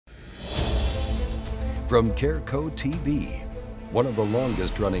From Careco TV, one of the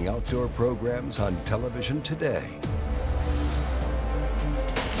longest running outdoor programs on television today.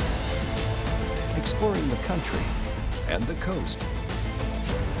 Exploring the country and the coast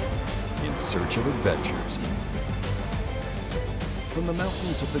in search of adventures. From the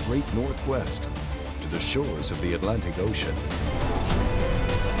mountains of the great Northwest to the shores of the Atlantic Ocean.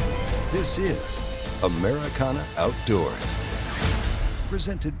 This is Americana Outdoors,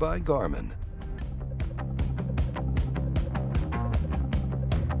 presented by Garmin.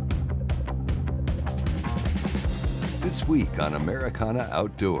 This week on Americana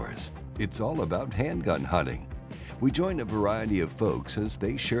Outdoors, it's all about handgun hunting. We join a variety of folks as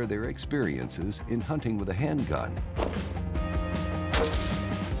they share their experiences in hunting with a handgun.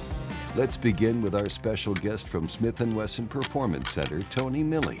 Let's begin with our special guest from Smith & Wesson Performance Center, Tony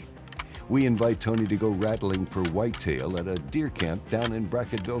Milley. We invite Tony to go rattling for whitetail at a deer camp down in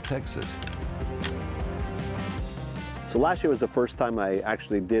Brackettville, Texas. So last year was the first time I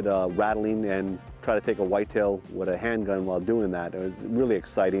actually did rattling and try to take a whitetail with a handgun while doing that. It was really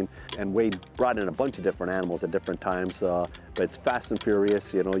exciting, and Wade brought in a bunch of different animals at different times, but it's fast and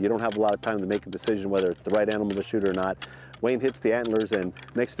furious. You know, you don't have a lot of time to make a decision whether it's the right animal to shoot or not. Wayne hits the antlers, and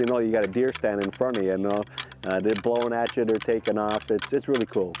next thing you know, you got a deer standing in front of you, they're blowing at you, they're taking off. It's really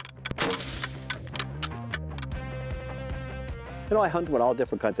cool. You know, I hunt with all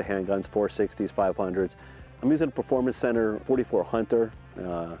different kinds of handguns, 460s, 500s. I'm using a Performance Center 44 Hunter.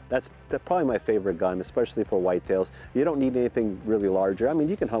 That's probably my favorite gun, especially for whitetails. You don't need anything really larger. I mean,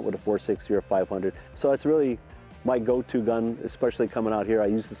 you can hunt with a 460 or 500. So it's really my go-to gun, especially coming out here. I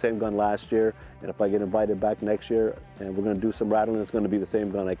used the same gun last year, and if I get invited back next year and we're gonna do some rattling, it's gonna be the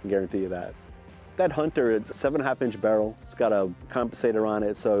same gun, I can guarantee you that. That Hunter, it's a 7.5-inch barrel. It's got a compensator on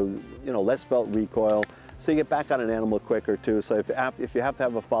it, so, you know, less felt recoil. So you get back on an animal quicker too. So if you have to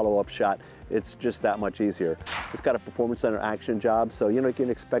have a follow-up shot, it's just that much easier. It's got a Performance Center action job, so you know you can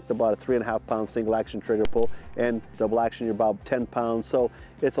expect about a 3.5-pound single action trigger pull, and double action you're about 10 pounds. So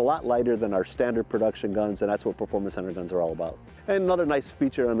it's a lot lighter than our standard production guns, and that's what Performance Center guns are all about. And another nice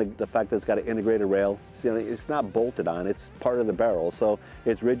feature on the fact that it's got an integrated rail. You know, it's not bolted on, it's part of the barrel, so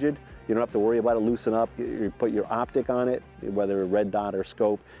it's rigid. You don't have to worry about it loosen up. You put your optic on it, whether a red dot or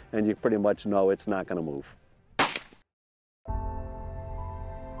scope, and you pretty much know it's not gonna move.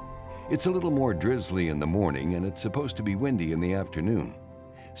 It's a little more drizzly in the morning, and it's supposed to be windy in the afternoon.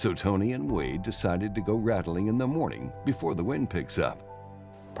 So Tony and Wade decided to go rattling in the morning before the wind picks up.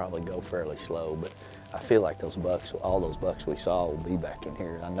 Probably go fairly slow, but I feel like those bucks, all those bucks we saw will be back in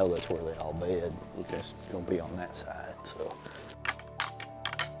here. I know that's where they all bed. It's gonna be on that side, so.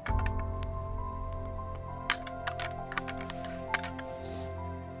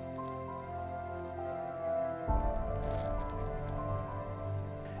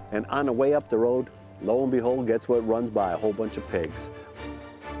 And on the way up the road, lo and behold, guess what runs by? A whole bunch of pigs.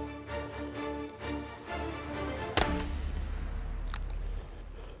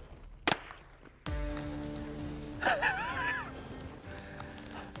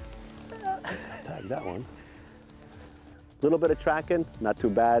 Tag that one. A little bit of tracking, not too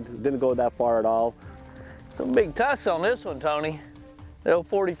bad. Didn't go that far at all. Some big tusks on this one, Tony. The old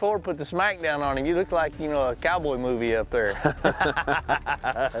 44 put the smack down on him. You look like, you know, a cowboy movie up there.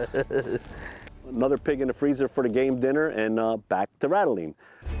 Another pig in the freezer for the game dinner, and back to rattling.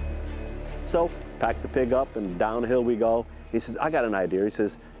 So, pack the pig up and downhill we go. He says, I got an idea. He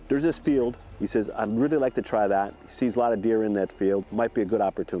says, there's this field. He says, I'd really like to try that. He sees a lot of deer in that field. Might be a good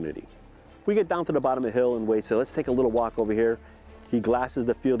opportunity. We get down to the bottom of the hill, and Wade said, let's take a little walk over here. He glasses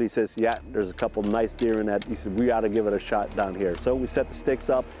the field. He says, yeah, there's a couple nice deer in that. He said, we ought to give it a shot down here. So we set the sticks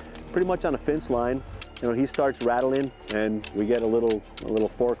up pretty much on a fence line. You know, he starts rattling, and we get a little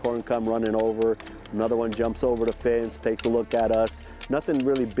fork horn come running over. Another one jumps over the fence, takes a look at us. Nothing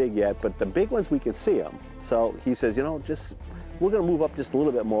really big yet, but the big ones, we can see them. So he says, you know, we're gonna move up just a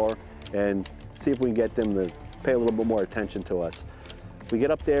little bit more and see if we can get them to pay a little bit more attention to us. We get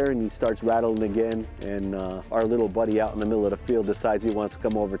up there and he starts rattling again, and our little buddy out in the middle of the field decides he wants to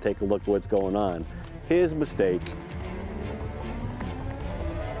come over and take a look at what's going on. His mistake.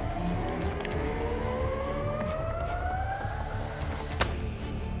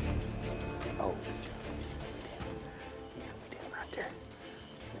 Oh, he's gonna be down. He's gonna be down right there.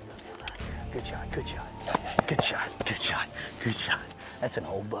 He's gonna go down right there. Good shot, good shot. Good shot, good shot, good shot. That's an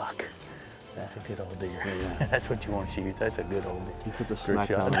old buck. That's a good old deer. Yeah. That's what you want to shoot. That's a good old deer. You put the smack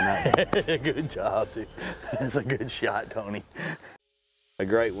down on that. Good job, dude. That's a good shot, Tony. A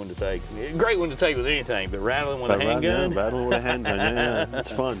great one to take. A great one to take with anything, but rattling with a handgun? Yeah, rattling with a handgun, yeah, it's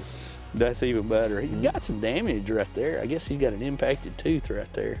fun. That's even better. He's got some damage right there. I guess he's got an impacted tooth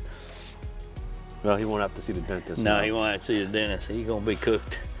right there. Well, he won't have to see the dentist. No, now. he won't have to see the dentist. He's gonna be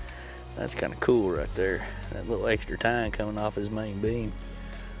cooked. That's kind of cool right there. That little extra tine coming off his main beam.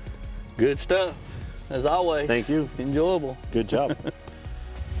 Good stuff, as always. Thank you. Enjoyable. Good job.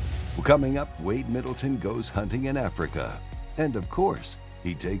 Well, coming up, Wade Middleton goes hunting in Africa. And of course,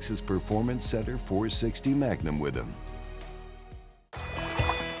 he takes his Performance Center 460 Magnum with him.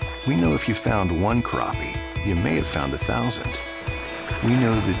 We know if you found one crappie, you may have found 1,000. We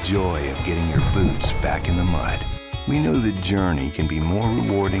know the joy of getting your boots back in the mud. We know the journey can be more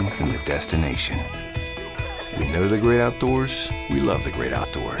rewarding than the destination. We know the great outdoors. We love the great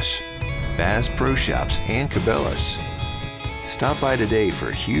outdoors. Bass Pro Shops and Cabela's. Stop by today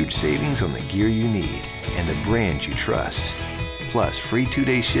for huge savings on the gear you need and the brands you trust. Plus free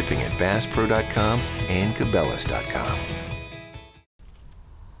 2-day shipping at BassPro.com and Cabela's.com.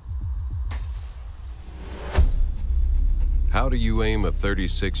 How do you aim a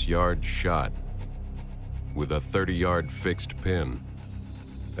 36-yard shot with a 30-yard fixed pin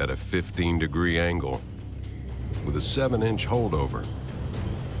at a 15-degree angle with a 7-inch holdover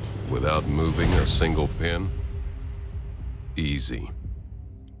without moving a single pin? Easy.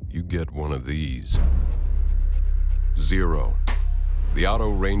 You get one of these. Zero, the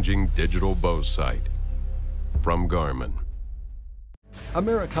auto-ranging digital bow sight from Garmin.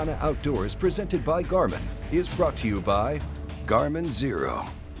 Americana Outdoors, presented by Garmin, is brought to you by Garmin Zero.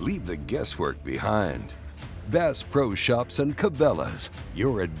 Leave the guesswork behind. Bass Pro Shops and Cabela's.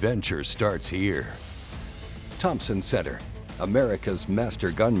 Your adventure starts here. Thompson Center, America's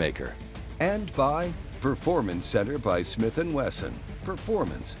master gunmaker. And by Performance Center by Smith & Wesson.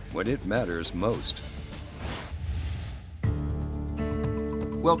 Performance when it matters most.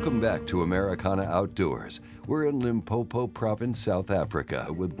 Welcome back to Americana Outdoors. We're in Limpopo Province, South Africa,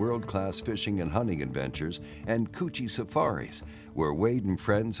 with world-class fishing and hunting adventures and Coochie safaris, where Wade and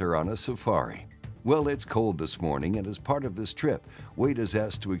friends are on a safari. Well, it's cold this morning, and as part of this trip, Wade is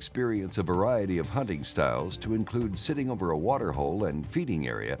asked to experience a variety of hunting styles to include sitting over a water hole and feeding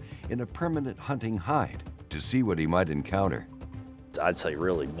area in a permanent hunting hide to see what he might encounter. I'd say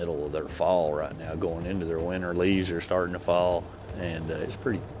really middle of their fall right now, going into their winter. Leaves are starting to fall, and it's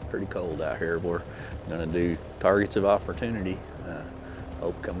pretty cold out here. We're gonna do targets of opportunity.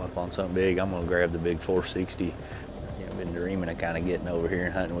 Hope come up on something big. I'm gonna grab the big 460. I've been dreaming of kind of getting over here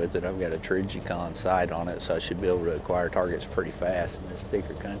and hunting with it. I've got a Trigicon sight on it, so I should be able to acquire targets pretty fast in this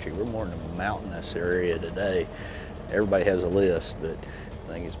thicker country. We're more in a mountainous area today. Everybody has a list, but I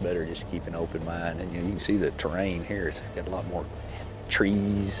think it's better just to keep an open mind. And you can see the terrain here. It's got a lot more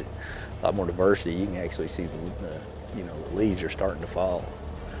trees, a lot more diversity. You can actually see the leaves are starting to fall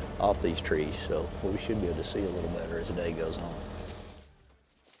off these trees, so we should be able to see a little better as the day goes on.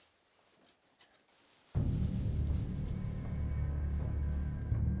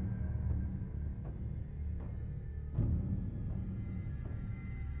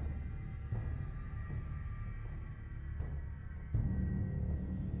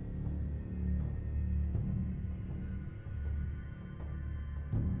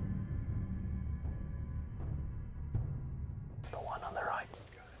 The one on the right.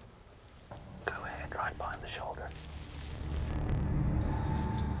 Go ahead, right behind the shoulder.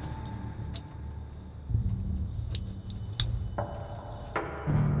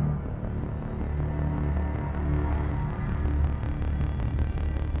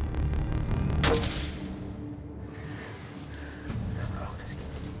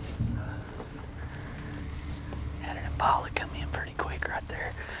 Had an Impala come in pretty quick right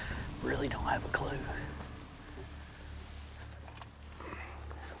there. Really don't have a clue.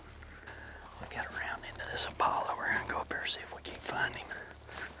 We got around into this Impala. We're gonna go up here and see if we can find him.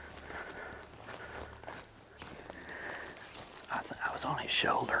 I was on his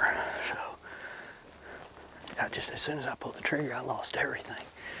shoulder, so just as soon as I pulled the trigger, I lost everything.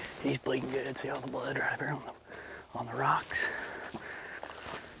 He's bleeding good. See all the blood right here on the rocks.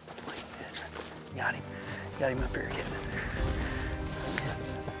 Bleeding good. Got him. Got him up here, Kevin.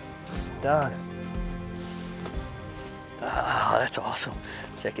 Done. Oh, that's awesome.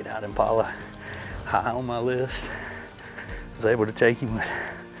 Check it out, Impala. High on my list. Was able to take him with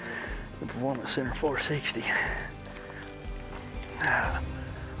the Performance Center 460.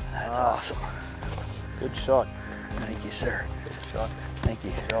 That's awesome. Good shot. Thank you, sir. Good shot. Thank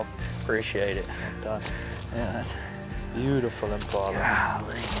you. Good job. Appreciate it. Done. Yeah, that's Beautiful Impala.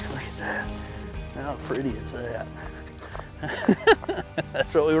 golly, look at that. How pretty is that?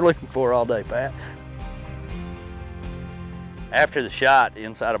 That's what we were looking for all day, Pat. After the shot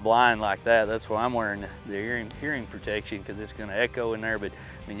inside a blind like that, that's why I'm wearing the hearing protection, because it's going to echo in there. But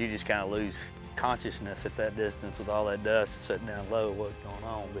I mean, you just kind of lose consciousness at that distance with all that dust sitting down low, what's going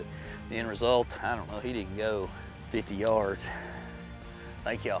on. But the end result, I don't know, he didn't go 50 yards.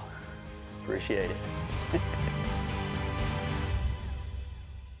 Thank y'all, appreciate it.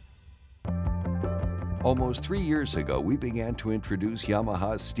 Almost 3 years ago, we began to introduce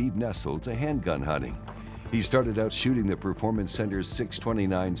Yamaha's Steve Nessel to handgun hunting. He started out shooting the Performance Center's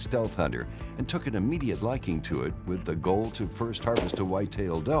 629 Stealth Hunter and took an immediate liking to it with the goal to first harvest a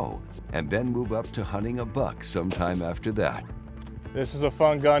whitetail doe and then move up to hunting a buck sometime after that. This is a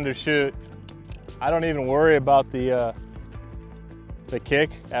fun gun to shoot. I don't even worry about the kick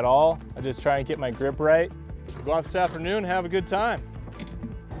at all. I just try and get my grip right. Go out this afternoon and have a good time.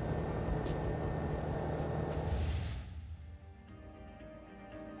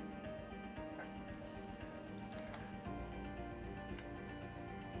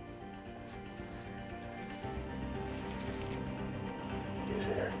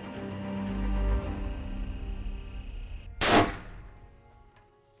 There.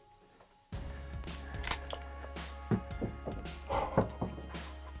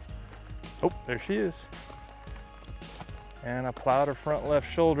 Oh, there she is. And I plowed her front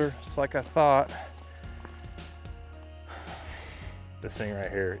left shoulder, just like I thought. This thing right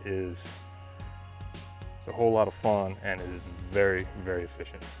here it's a whole lot of fun, and it is very, very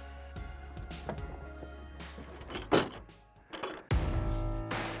efficient.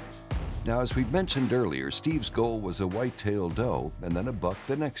 Now, as we mentioned earlier, Steve's goal was a whitetail doe and then a buck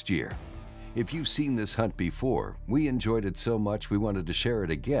the next year. If you've seen this hunt before, we enjoyed it so much we wanted to share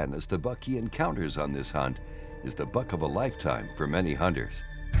it again, as the buck he encounters on this hunt is the buck of a lifetime for many hunters.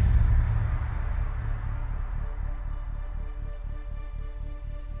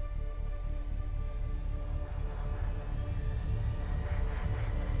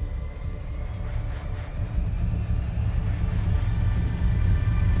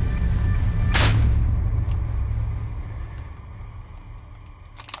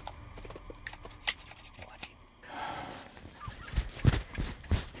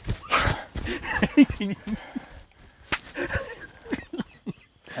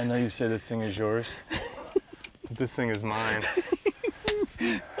 I know you say this thing is yours, but this thing is mine.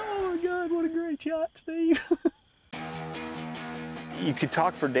 Oh my God, what a great shot, Steve. You could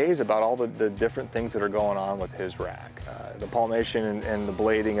talk for days about all the different things that are going on with his rack. The palmation and the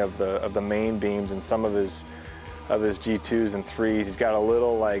blading of the main beams and some of his G2s and 3s. He's got a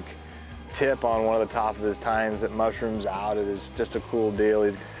little like tip on one of the top of his tines that mushrooms out. It is just a cool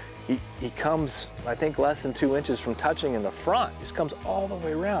deal. He comes, I think, less than 2 inches from touching in the front. He just comes all the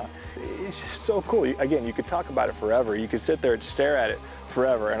way around. It's just so cool. Again, you could talk about it forever. You could sit there and stare at it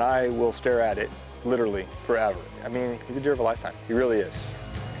forever, and I will stare at it literally forever. I mean, he's a deer of a lifetime. He really is.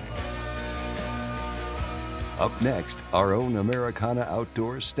 Up next, our own Americana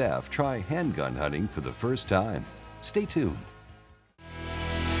Outdoors staff try handgun hunting for the first time. Stay tuned.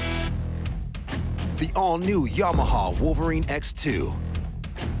 The all-new Yamaha Wolverine X2.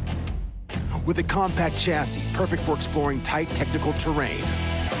 With a compact chassis perfect for exploring tight technical terrain.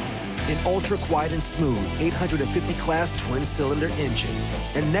 An ultra-quiet and smooth 850 class twin-cylinder engine.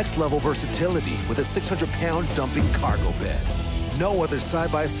 And next-level versatility with a 600-pound dumping cargo bed. No other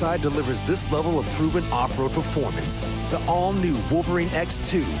side-by-side delivers this level of proven off-road performance. The all-new Wolverine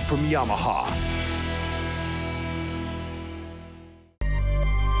X2 from Yamaha.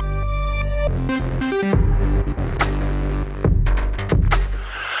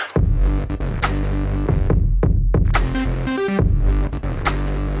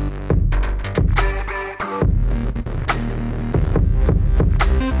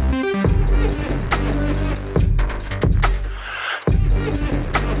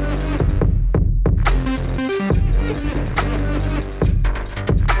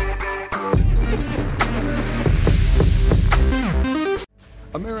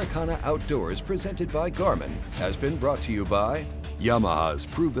 Americana Outdoors, presented by Garmin, has been brought to you by Yamaha's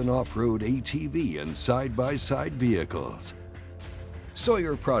proven off-road ATV and side-by-side vehicles.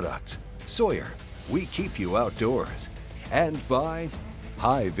 Sawyer Products. Sawyer, we keep you outdoors. And by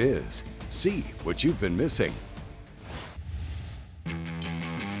High Viz. See what you've been missing.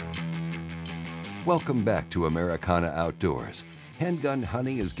 Welcome back to Americana Outdoors. Handgun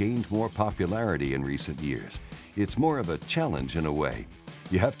hunting has gained more popularity in recent years. It's more of a challenge in a way.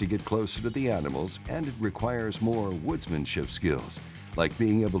 You have to get closer to the animals, and it requires more woodsmanship skills, like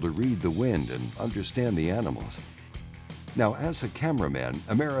being able to read the wind and understand the animals. Now, as a cameraman,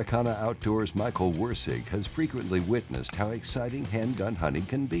 Americana Outdoors' Michael Wursig has frequently witnessed how exciting handgun hunting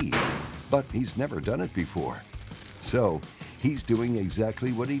can be, but he's never done it before. So, he's doing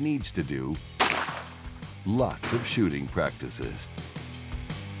exactly what he needs to do: lots of shooting practices.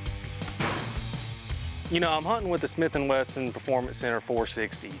 You know, I'm hunting with the Smith & Wesson Performance Center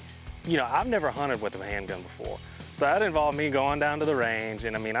 460. You know, I've never hunted with a handgun before. So that involved me going down to the range,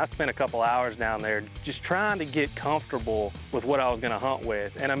 and I mean, I spent a couple hours down there just trying to get comfortable with what I was gonna hunt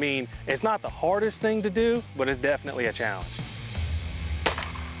with. And I mean, it's not the hardest thing to do, but it's definitely a challenge.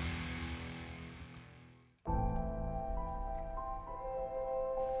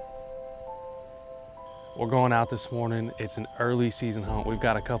 We're going out this morning. It's an early season hunt. We've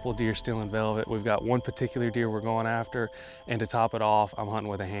got a couple of deer still in velvet. We've got one particular deer we're going after. And to top it off, I'm hunting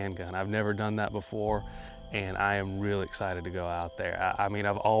with a handgun. I've never done that before, and I am really excited to go out there. I mean,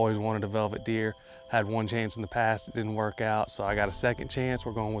 I've always wanted a velvet deer. Had one chance in the past, it didn't work out. So I got a second chance.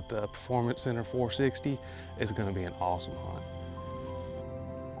 We're going with the Performance Center 460. It's gonna be an awesome hunt.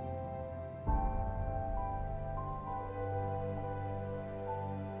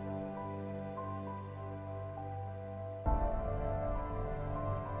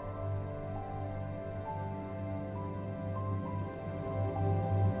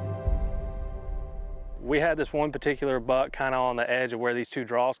 We had this one particular buck kind of on the edge of where these two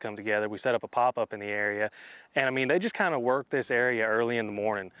draws come together. We set up a pop-up in the area, and I mean, they just kind of worked this area early in the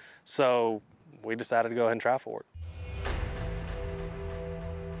morning. So we decided to go ahead and try for it.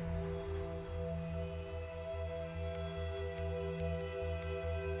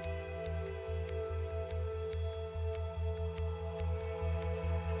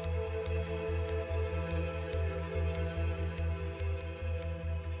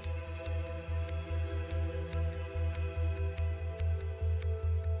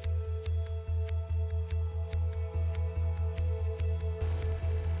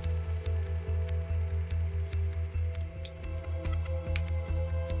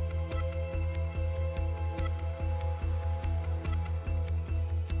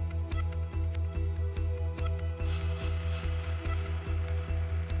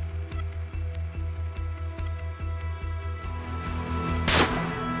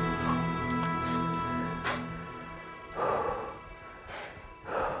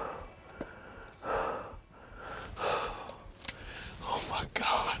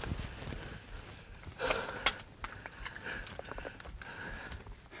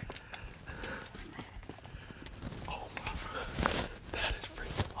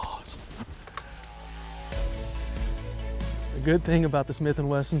 The good thing about the Smith &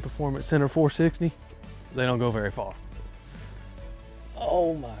 Wesson Performance Center 460, they don't go very far.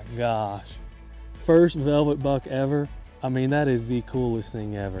 Oh my gosh. First velvet buck ever. I mean, that is the coolest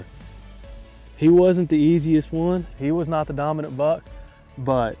thing ever. He wasn't the easiest one. He was not the dominant buck,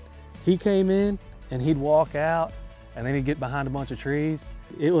 but he came in and he'd walk out and then he'd get behind a bunch of trees.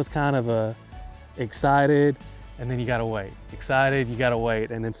 It was kind of a excited, and then you gotta wait. Excited, you gotta wait.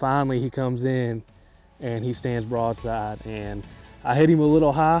 And then finally he comes in and he stands broadside, and I hit him a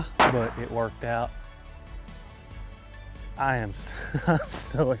little high, but it worked out. I'm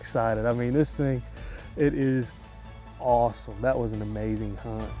so excited. I mean, this thing, it is awesome. That was an amazing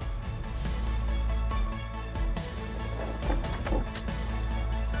hunt.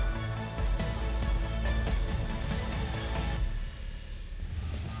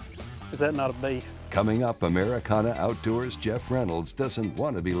 Is that not a beast? Coming up, Americana Outdoors' Jeff Reynolds doesn't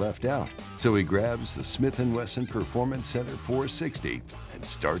want to be left out, so he grabs the Smith & Wesson Performance Center 460 and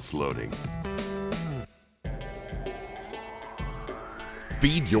starts loading.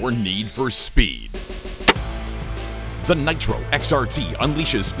 Feed your need for speed. The Nitro XRT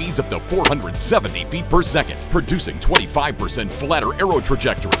unleashes speeds up to 470 feet per second, producing 25% flatter arrow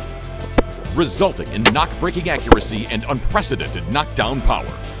trajectory, resulting in knock-breaking accuracy and unprecedented knockdown power.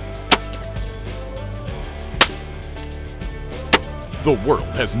 The world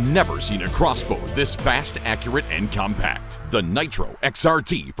has never seen a crossbow this fast, accurate, and compact. The Nitro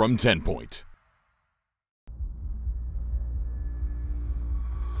XRT from 10 Point.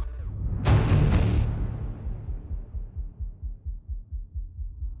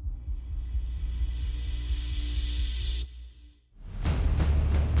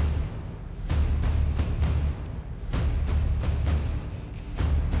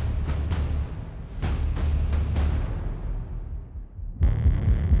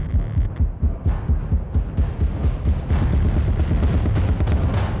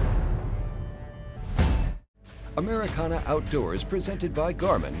 Americana Outdoors, presented by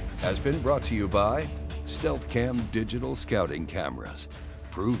Garmin, has been brought to you by Stealth Cam Digital Scouting Cameras,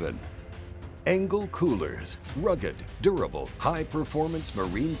 proven. Angle Coolers, rugged, durable, high-performance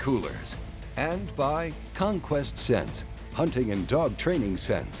marine coolers. And by Conquest Sense, hunting and dog training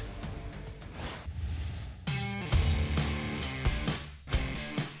sense.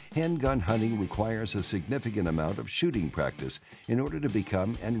 Handgun hunting requires a significant amount of shooting practice in order to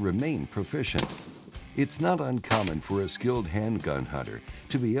become and remain proficient. It's not uncommon for a skilled handgun hunter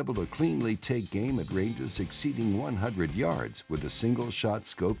to be able to cleanly take game at ranges exceeding 100 yards with a single-shot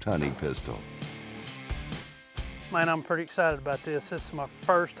scoped hunting pistol. Man, I'm pretty excited about this. This is my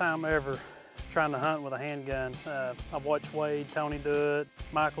first time ever trying to hunt with a handgun. I've watched Wade, Tony do it,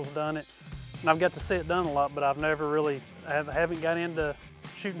 Michael's done it, and I've got to see it done a lot, but I've never really, I haven't got into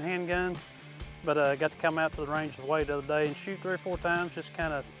shooting handguns, but I got to come out to the range with Wade the other day and shoot 3 or 4 times, just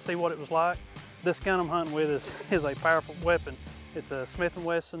kind of see what it was like. This gun I'm hunting with is a powerful weapon. It's a Smith &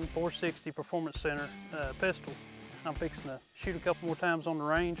 Wesson 460 Performance Center pistol. I'm fixing to shoot a couple more times on the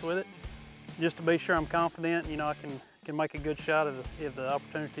range with it, just to be sure I'm confident, you know, I can make a good shot if the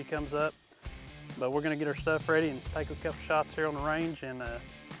opportunity comes up. But we're gonna get our stuff ready and take a couple shots here on the range and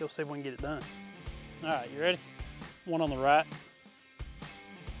go see if we can get it done. All right, you ready? One on the right.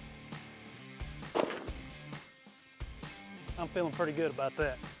 I'm feeling pretty good about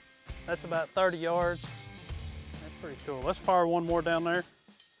that. That's about 30 yards. That's pretty cool. Let's fire one more down there,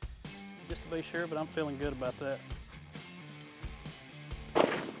 just to be sure, but I'm feeling good about that.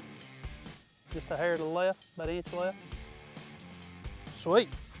 Just a hair to the left, about an inch left. Sweet.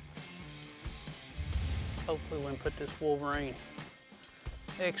 Hopefully we can put this Wolverine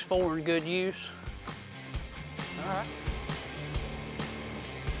X4 in good use. All right.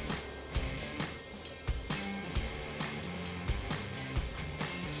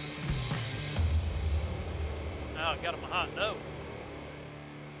 Now I got him a hot note.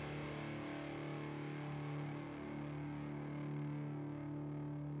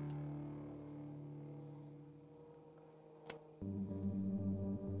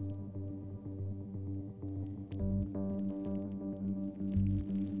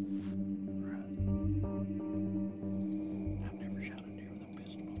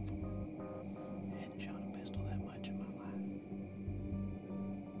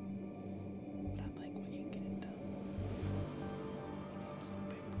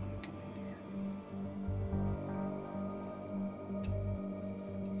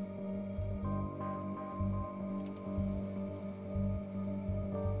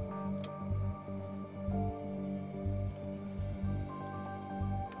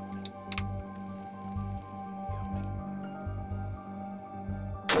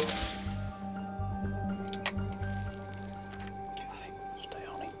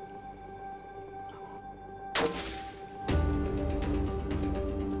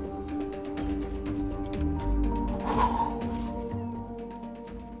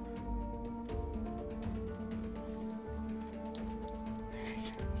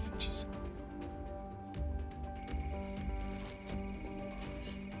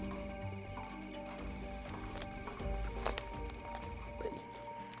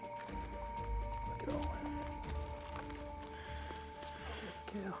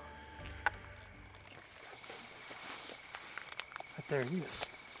 There he is.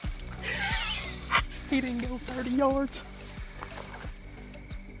 He didn't go 30 yards.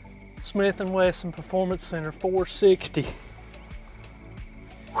 Smith & Wesson Performance Center 460.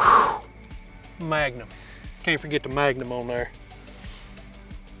 Whew. Magnum. Can't forget the Magnum on there.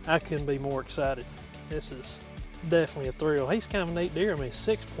 I couldn't be more excited. This is definitely a thrill. He's kind of a neat deer. I mean,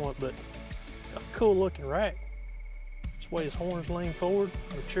 6-point, but a cool looking rack. This way his horns lean forward.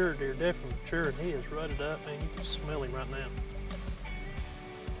 Mature deer, definitely mature, and he is rutted up, man. You can smell him right now.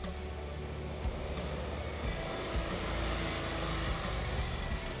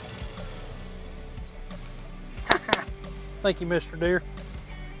 Thank you, Mr. Deer.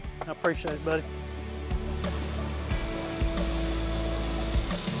 I appreciate it, buddy.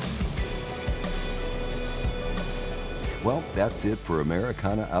 Well, that's it for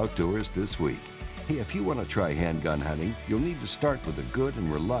Americana Outdoors this week. Hey, if you want to try handgun hunting, you'll need to start with a good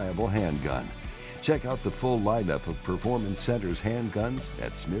and reliable handgun. Check out the full lineup of Performance Center's handguns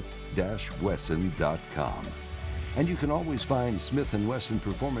at smith-wesson.com. And you can always find Smith & Wesson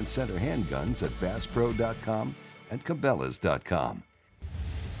Performance Center handguns at basspro.com and cabela's.com.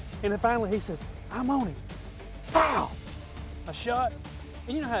 And then finally he says, I'm on him. Pow! A shot.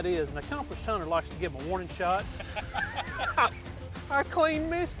 And you know how it is, an accomplished hunter likes to give him a warning shot. I clean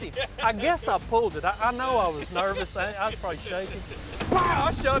missed him. I guess I pulled it. I know I was nervous. I was probably shaking. Pow!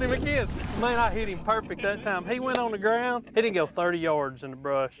 I shot him again. Man, I hit him perfect that time. He went on the ground. He didn't go 30 yards in the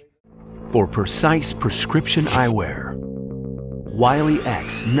brush. For precise prescription eyewear, Wiley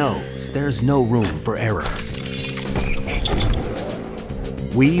X knows there's no room for error.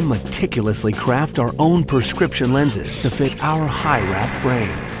 We meticulously craft our own prescription lenses to fit our high-rack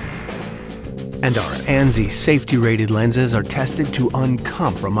frames. And our ANSI safety-rated lenses are tested to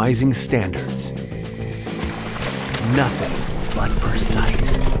uncompromising standards. Nothing but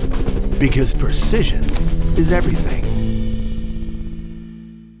precise. Because precision is everything.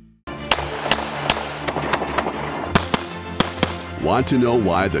 Want to know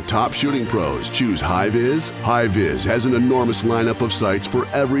why the top shooting pros choose Hi-Vis? Hi-Vis has an enormous lineup of sights for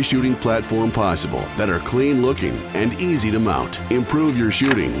every shooting platform possible that are clean looking and easy to mount. Improve your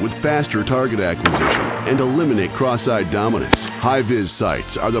shooting with faster target acquisition and eliminate cross-eyed dominance. Hi-Vis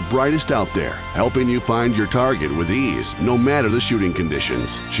sights are the brightest out there, helping you find your target with ease, no matter the shooting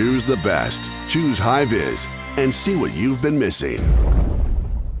conditions. Choose the best. Choose Hi-Vis and see what you've been missing.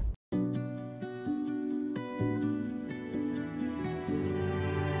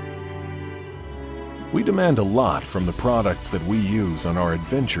 We demand a lot from the products that we use on our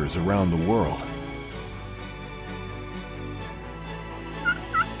adventures around the world.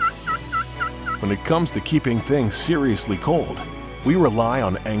 When it comes to keeping things seriously cold, we rely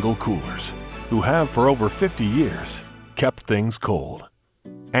on Angle coolers, who have for over 50 years kept things cold.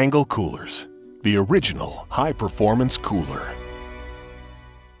 Angle coolers, the original high-performance cooler.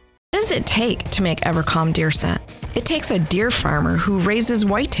 What does it take to make EverCalm deer scent? It takes a deer farmer who raises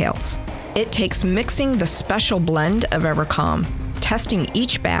whitetails. It takes mixing the special blend of EverCalm, testing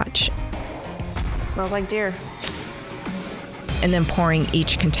each batch. Smells like deer. And then pouring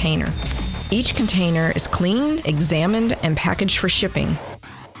each container. Each container is cleaned, examined, and packaged for shipping.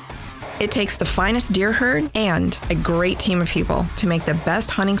 It takes the finest deer herd and a great team of people to make the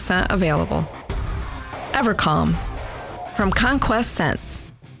best hunting scent available. EverCalm from Conquest Scents.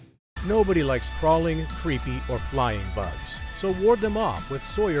 Nobody likes crawling, creepy, or flying bugs, so ward them off with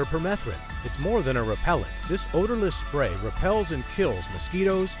Sawyer permethrin. It's more than a repellent. This odorless spray repels and kills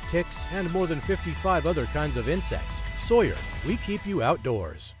mosquitoes, ticks, and more than 55 other kinds of insects. Sawyer, we keep you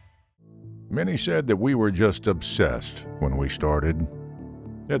outdoors. Many said that we were just obsessed when we started,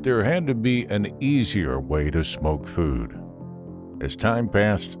 that there had to be an easier way to smoke food. As time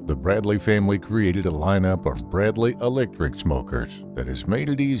passed, the Bradley family created a lineup of Bradley electric smokers that has made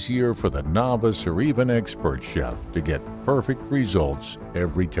it easier for the novice or even expert chef to get perfect results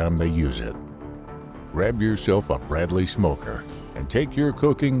every time they use it. Grab yourself a Bradley smoker and take your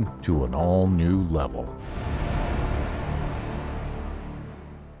cooking to an all-new level.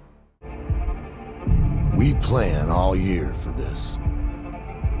 We plan all year for this.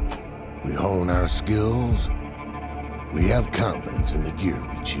 We hone our skills. We have confidence in the gear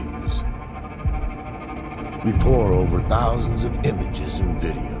we choose. We pour over thousands of images and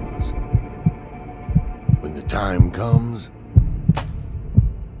videos. When the time comes,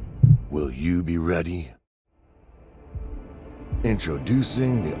 will you be ready?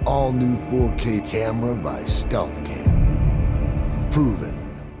 Introducing the all-new 4K camera by Stealth Cam.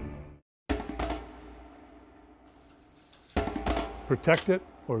 Proven. Protect it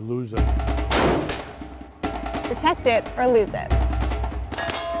or lose it. Protect it or lose it.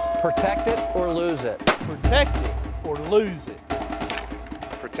 Protect it or lose it. Protect it or lose it.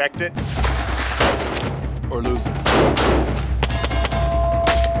 Protect it or lose it.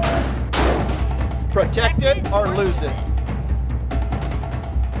 Protect it or lose it.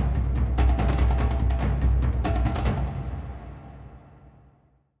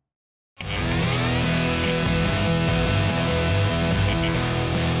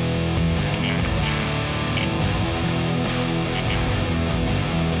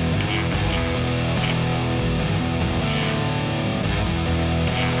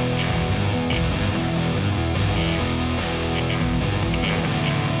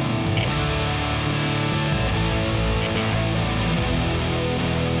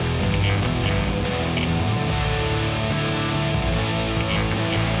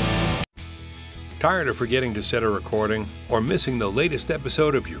 Tired of forgetting to set a recording or missing the latest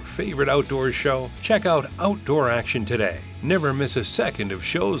episode of your favorite outdoors show? Check out Outdoor Action today. Never miss a second of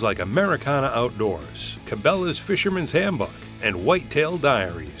shows like Americana Outdoors, Cabela's Fisherman's Handbook, and Whitetail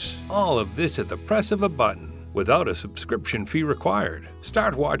Diaries. All of this at the press of a button, without a subscription fee required.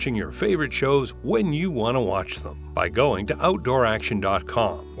 Start watching your favorite shows when you want to watch them by going to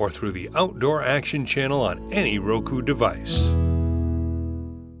OutdoorAction.com or through the Outdoor Action channel on any Roku device.